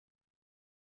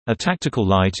A tactical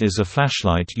light is a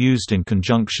flashlight used in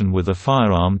conjunction with a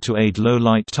firearm to aid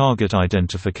low-light target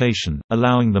identification,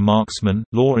 allowing the marksman,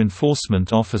 law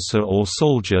enforcement officer or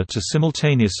soldier to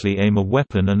simultaneously aim a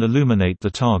weapon and illuminate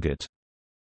the target.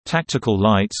 Tactical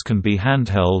lights can be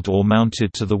handheld or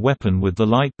mounted to the weapon with the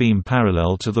light beam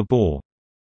parallel to the bore.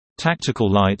 Tactical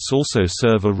lights also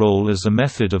serve a role as a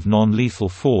method of non-lethal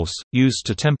force, used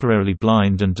to temporarily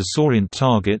blind and disorient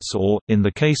targets or, in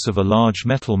the case of a large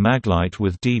metal maglite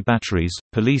with D batteries,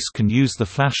 police can use the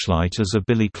flashlight as a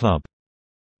billy club.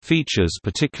 Features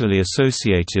particularly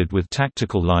associated with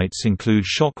tactical lights include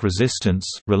shock resistance,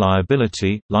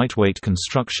 reliability, lightweight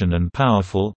construction and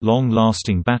powerful,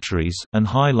 long-lasting batteries, and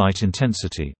high light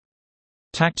intensity.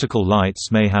 Tactical lights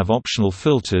may have optional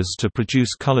filters to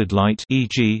produce colored light,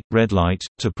 e.g., red light,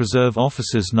 to preserve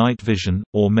officers' night vision,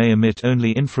 or may emit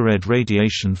only infrared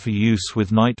radiation for use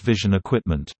with night vision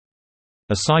equipment.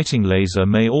 A sighting laser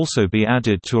may also be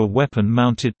added to a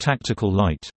weapon-mounted tactical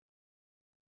light.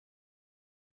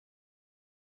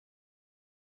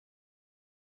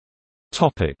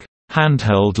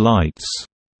 Handheld lights.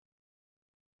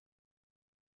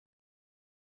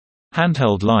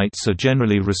 Handheld lights are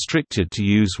generally restricted to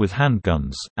use with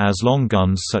handguns, as long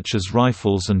guns such as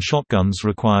rifles and shotguns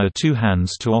require two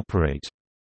hands to operate.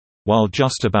 While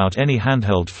just about any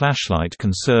handheld flashlight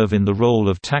can serve in the role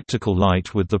of tactical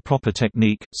light with the proper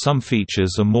technique, some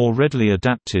features are more readily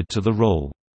adapted to the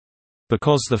role.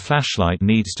 Because the flashlight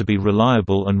needs to be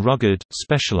reliable and rugged,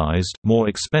 specialized, more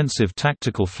expensive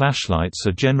tactical flashlights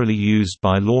are generally used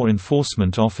by law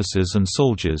enforcement officers and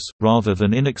soldiers, rather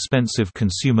than inexpensive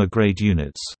consumer-grade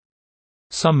units.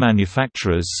 Some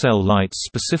manufacturers sell lights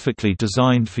specifically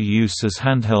designed for use as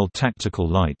handheld tactical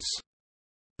lights.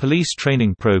 Police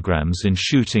training programs in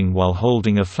shooting while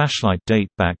holding a flashlight date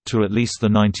back to at least the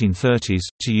 1930s.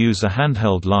 To use a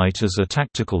handheld light as a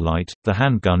tactical light, the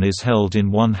handgun is held in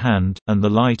one hand, and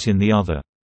the light in the other.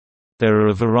 There are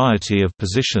a variety of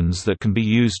positions that can be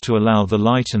used to allow the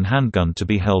light and handgun to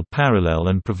be held parallel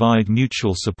and provide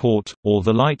mutual support, or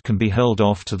the light can be held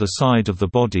off to the side of the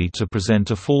body to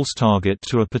present a false target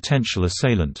to a potential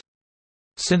assailant.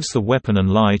 Since the weapon and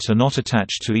light are not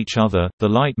attached to each other, the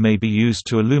light may be used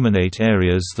to illuminate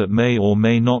areas that may or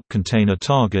may not contain a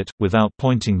target, without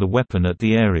pointing the weapon at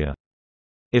the area.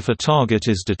 If a target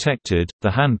is detected,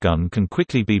 the handgun can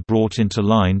quickly be brought into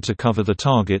line to cover the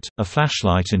target. A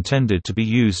flashlight intended to be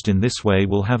used in this way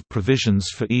will have provisions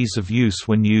for ease of use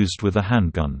when used with a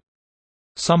handgun.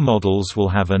 Some models will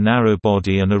have a narrow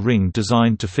body and a ring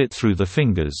designed to fit through the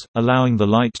fingers, allowing the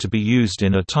light to be used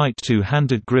in a tight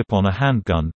two-handed grip on a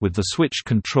handgun, with the switch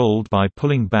controlled by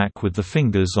pulling back with the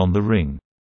fingers on the ring.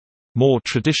 More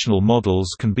traditional models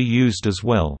can be used as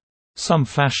well. Some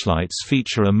flashlights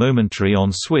feature a momentary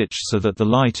on switch so that the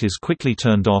light is quickly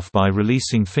turned off by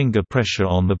releasing finger pressure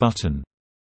on the button.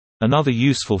 Another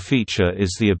useful feature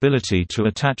is the ability to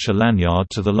attach a lanyard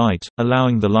to the light,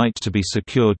 allowing the light to be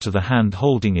secured to the hand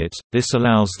holding it. This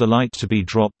allows the light to be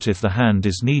dropped if the hand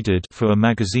is needed for a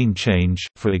magazine change,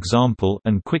 for example,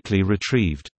 and quickly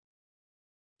retrieved.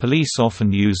 Police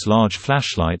often use large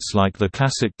flashlights like the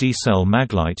classic D-cell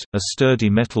maglite, a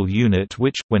sturdy metal unit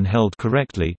which, when held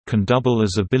correctly, can double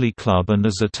as a billy club and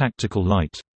as a tactical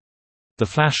light. The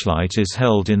flashlight is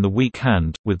held in the weak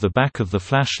hand, with the back of the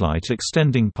flashlight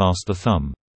extending past the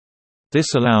thumb.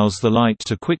 This allows the light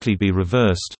to quickly be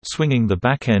reversed, swinging the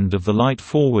back end of the light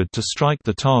forward to strike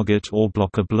the target or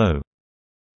block a blow.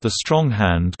 The strong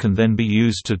hand can then be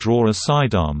used to draw a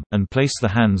sidearm, and place the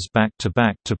hands back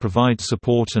to provide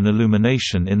support and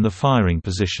illumination in the firing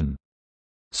position.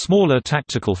 Smaller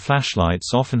tactical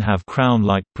flashlights often have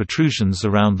crown-like protrusions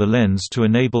around the lens to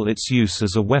enable its use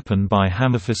as a weapon by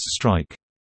hammerfist strike.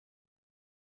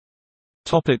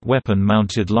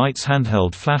 Weapon-mounted lights.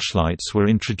 Handheld flashlights were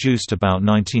introduced about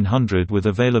 1900 with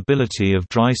availability of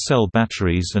dry-cell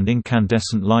batteries and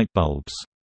incandescent light bulbs.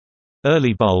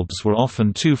 Early bulbs were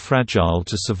often too fragile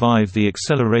to survive the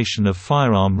acceleration of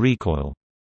firearm recoil.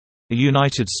 A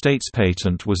United States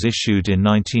patent was issued in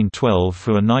 1912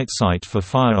 for a night sight for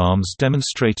firearms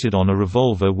demonstrated on a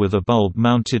revolver with a bulb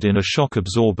mounted in a shock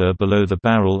absorber below the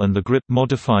barrel and the grip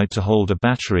modified to hold a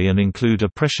battery and include a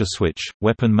pressure switch.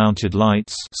 Weapon-mounted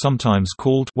lights, sometimes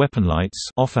called weapon lights,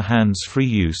 offer hands-free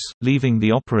use, leaving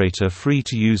the operator free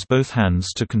to use both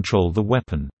hands to control the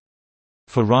weapon.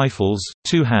 For rifles,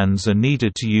 two hands are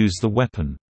needed to use the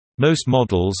weapon. Most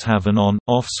models have an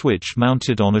on-off switch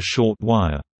mounted on a short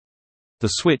wire. The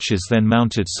switch is then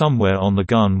mounted somewhere on the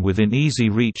gun within easy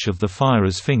reach of the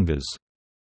firer's fingers.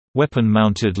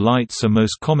 Weapon-mounted lights are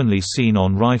most commonly seen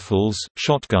on rifles,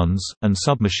 shotguns, and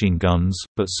submachine guns,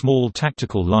 but small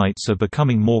tactical lights are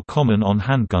becoming more common on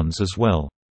handguns as well.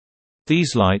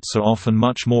 These lights are often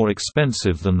much more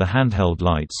expensive than the handheld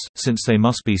lights, since they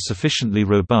must be sufficiently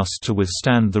robust to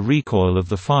withstand the recoil of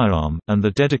the firearm, and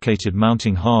the dedicated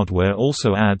mounting hardware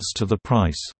also adds to the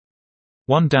price.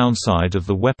 One downside of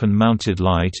the weapon-mounted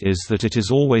light is that it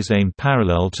is always aimed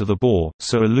parallel to the bore,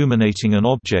 so illuminating an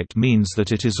object means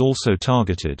that it is also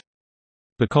targeted.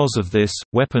 Because of this,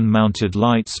 weapon-mounted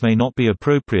lights may not be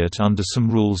appropriate under some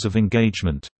rules of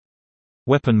engagement.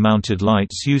 Weapon-mounted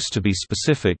lights used to be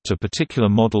specific to particular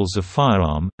models of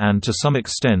firearm, and to some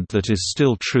extent that is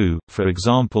still true. For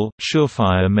example,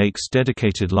 Surefire makes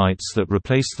dedicated lights that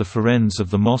replace the forends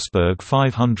of the Mossberg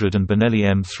 500 and Benelli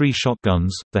M3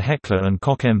 shotguns, the Heckler &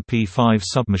 Koch MP5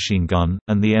 submachine gun,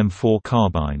 and the M4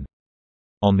 carbine.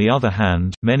 On the other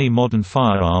hand, many modern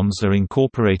firearms are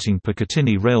incorporating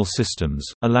Picatinny rail systems,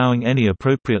 allowing any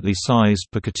appropriately sized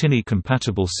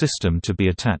Picatinny-compatible system to be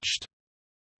attached.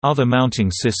 Other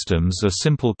mounting systems are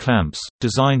simple clamps,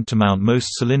 designed to mount most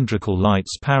cylindrical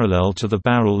lights parallel to the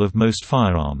barrel of most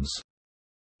firearms.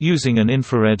 Using an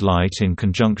infrared light in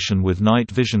conjunction with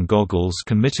night vision goggles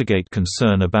can mitigate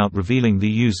concern about revealing the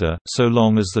user, so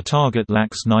long as the target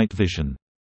lacks night vision.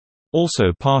 Also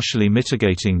partially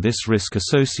mitigating this risk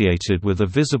associated with a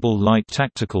visible light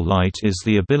tactical light is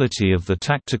the ability of the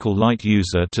tactical light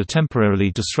user to temporarily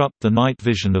disrupt the night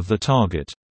vision of the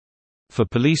target. For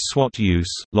police SWAT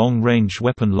use, long-range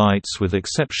weapon lights with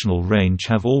exceptional range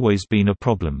have always been a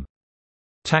problem.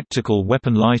 Tactical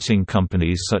weapon lighting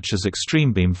companies such as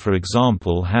Extremebeam, for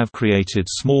example, have created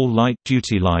small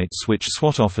light-duty lights which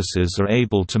SWAT officers are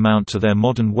able to mount to their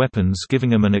modern weapons,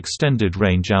 giving them an extended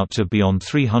range out to beyond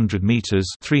 300 meters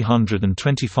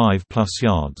 (325+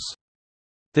 yards).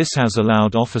 This has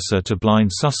allowed officer to blind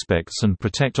suspects and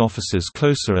protect officers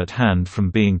closer at hand from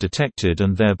being detected,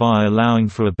 and thereby allowing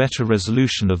for a better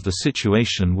resolution of the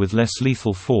situation with less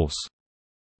lethal force.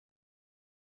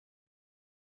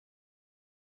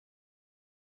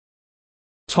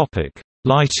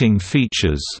 Lighting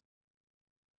features.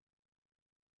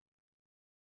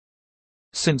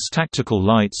 Since tactical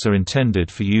lights are intended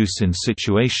for use in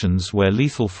situations where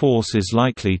lethal force is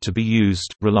likely to be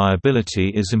used, reliability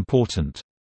is important.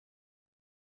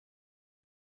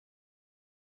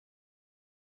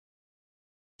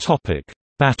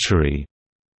 Battery.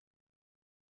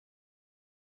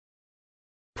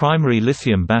 Primary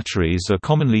lithium batteries are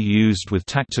commonly used with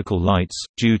tactical lights,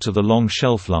 due to the long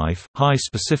shelf life, high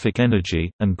specific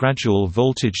energy, and gradual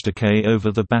voltage decay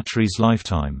over the battery's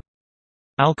lifetime.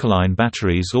 Alkaline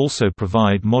batteries also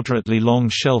provide moderately long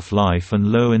shelf life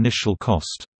and low initial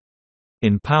cost.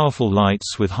 In powerful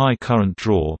lights with high current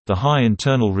draw, the high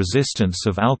internal resistance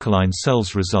of alkaline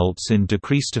cells results in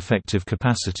decreased effective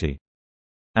capacity.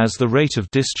 As the rate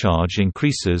of discharge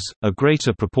increases, a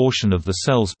greater proportion of the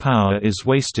cell's power is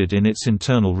wasted in its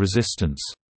internal resistance.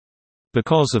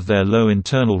 Because of their low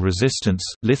internal resistance,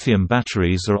 lithium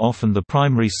batteries are often the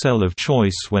primary cell of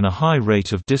choice when a high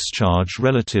rate of discharge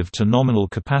relative to nominal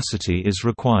capacity is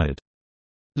required.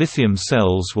 Lithium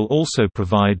cells will also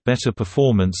provide better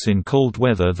performance in cold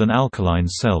weather than alkaline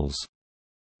cells.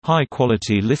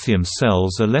 High-quality lithium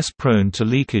cells are less prone to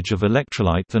leakage of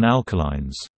electrolyte than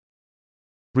alkalines.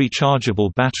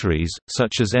 Rechargeable batteries,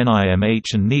 such as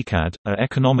NIMH and NiCad, are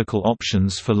economical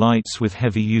options for lights with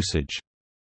heavy usage.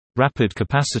 Rapid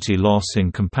capacity loss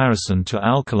in comparison to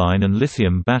alkaline and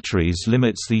lithium batteries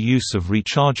limits the use of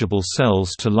rechargeable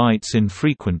cells to lights in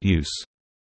frequent use.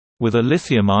 With a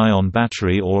lithium-ion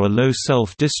battery or a low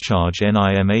self-discharge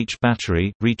NIMH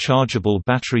battery, rechargeable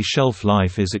battery shelf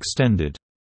life is extended.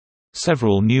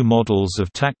 Several new models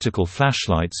of tactical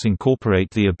flashlights incorporate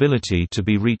the ability to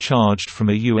be recharged from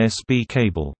a USB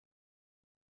cable.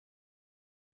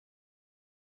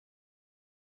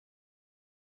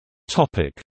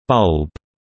 Bulb.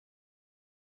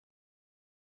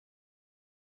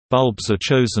 Bulbs are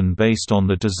chosen based on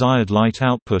the desired light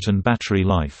output and battery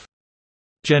life.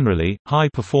 Generally,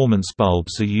 high-performance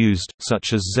bulbs are used,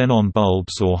 such as xenon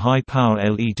bulbs or high-power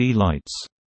LED lights.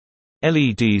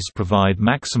 LEDs provide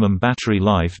maximum battery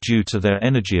life due to their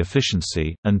energy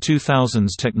efficiency, and 2000s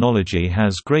technology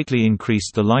has greatly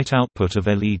increased the light output of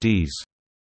LEDs.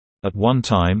 At one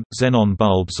time, xenon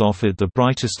bulbs offered the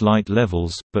brightest light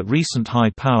levels, but recent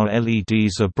high-power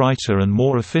LEDs are brighter and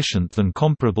more efficient than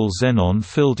comparable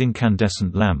xenon-filled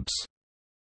incandescent lamps.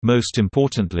 Most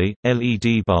importantly,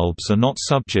 LED bulbs are not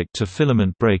subject to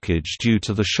filament breakage due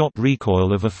to the shot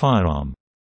recoil of a firearm.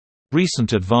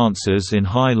 Recent advances in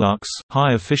high-lux,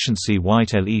 high-efficiency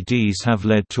white LEDs have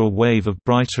led to a wave of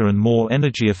brighter and more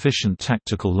energy-efficient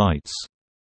tactical lights.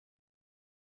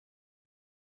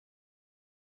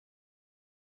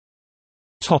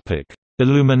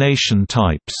 Illumination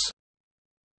types.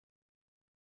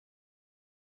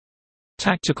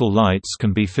 Tactical lights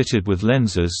can be fitted with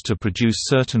lenses to produce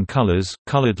certain colors.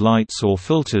 Colored lights or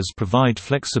filters provide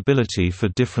flexibility for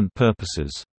different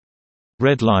purposes.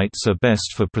 Red lights are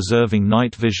best for preserving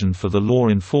night vision for the law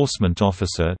enforcement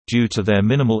officer, due to their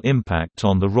minimal impact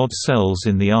on the rod cells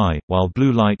in the eye, while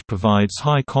blue light provides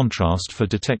high contrast for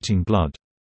detecting blood.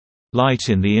 Light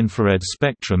in the infrared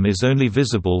spectrum is only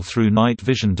visible through night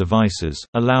vision devices,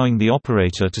 allowing the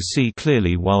operator to see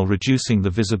clearly while reducing the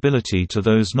visibility to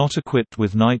those not equipped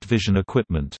with night vision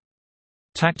equipment.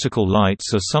 Tactical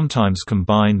lights are sometimes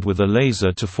combined with a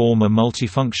laser to form a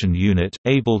multifunction unit,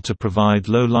 able to provide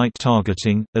low light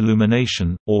targeting,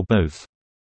 illumination, or both.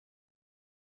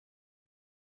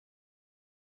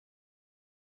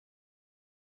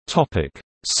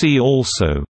 See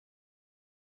also: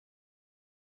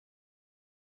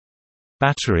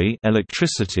 battery,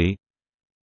 electricity,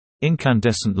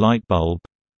 incandescent light bulb,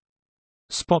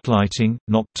 spotlighting,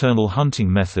 nocturnal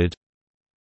hunting method,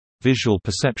 visual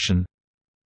perception,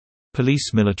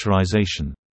 police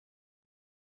militarization.